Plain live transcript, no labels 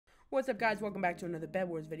What's up, guys? Welcome back to another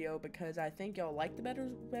bedwars video, because I think y'all like the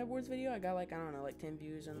bedwars video. I got like, I don't know, like 10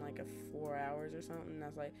 views in like 4 hours or something.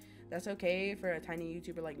 That's like, that's okay for a tiny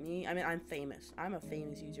YouTuber like me. I mean, I'm famous. I'm a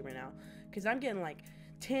famous YouTuber now, because I'm getting like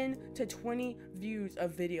 10 to 20 views a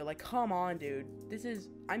video. Like, come on, dude.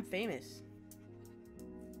 I'm famous.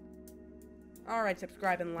 Alright,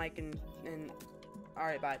 subscribe and like and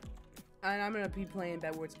alright, bye. And I'm gonna be playing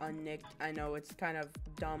bedwars unnicked. I know it's kind of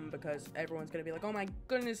dumb because everyone's gonna be like, oh my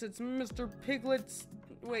goodness, it's Mr. Piglet's.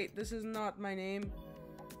 Wait, this is not my name.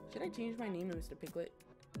 Should I change my name to Mr. Piglet?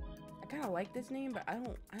 I kind of like this name, but I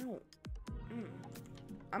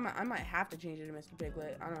might have to change it to Mr.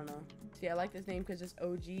 Piglet. I don't know. See, I like this name because it's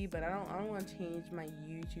OG, but I don't want to change my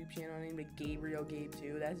YouTube channel name to Gabriel Gabe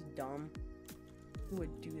 2. That's dumb. Who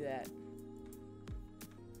would do that?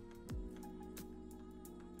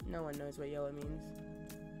 No one knows what yellow means.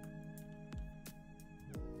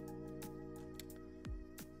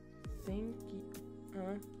 Thank you.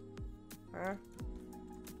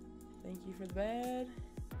 Thank you for the bed.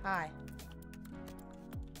 Hi.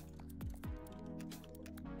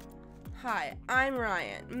 Hi, I'm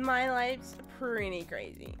Ryan. My life's pretty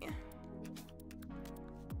crazy.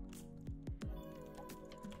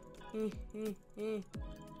 Thank you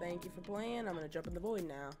for playing. I'm gonna jump in the void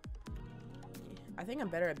now. I think I'm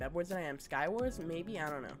better at bedwars than I am Skywars. Maybe, I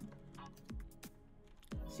don't know.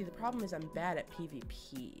 See, the problem is I'm bad at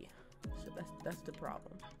PvP, so that's the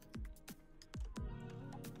problem.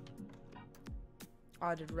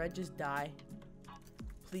 Oh, did Red just die?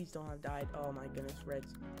 Please don't have died. Oh my goodness,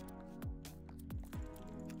 Red's.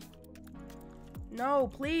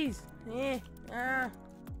 No, please. I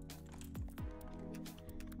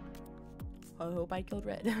hope I killed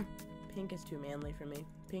Red. Pink is too manly for me.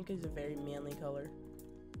 Pink is a very manly color.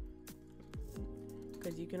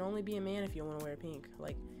 Because you can only be a man if you want to wear pink.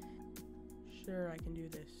 Like, sure, I can do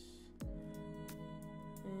this.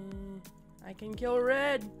 I can kill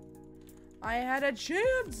Red. I had a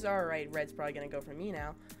chance. Alright, Red's probably going to go for me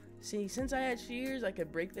now. See, since I had shears, I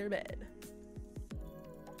could break their bed.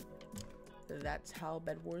 That's how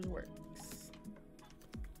bedwars works.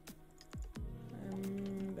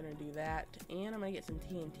 I'm gonna do that, and I'm gonna get some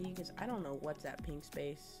TNT because I don't know what's that pink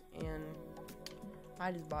space, and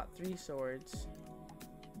I just bought 3 swords.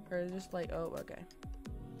 Or just like, oh, okay.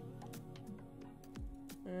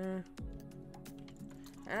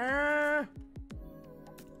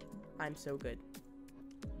 I'm so good.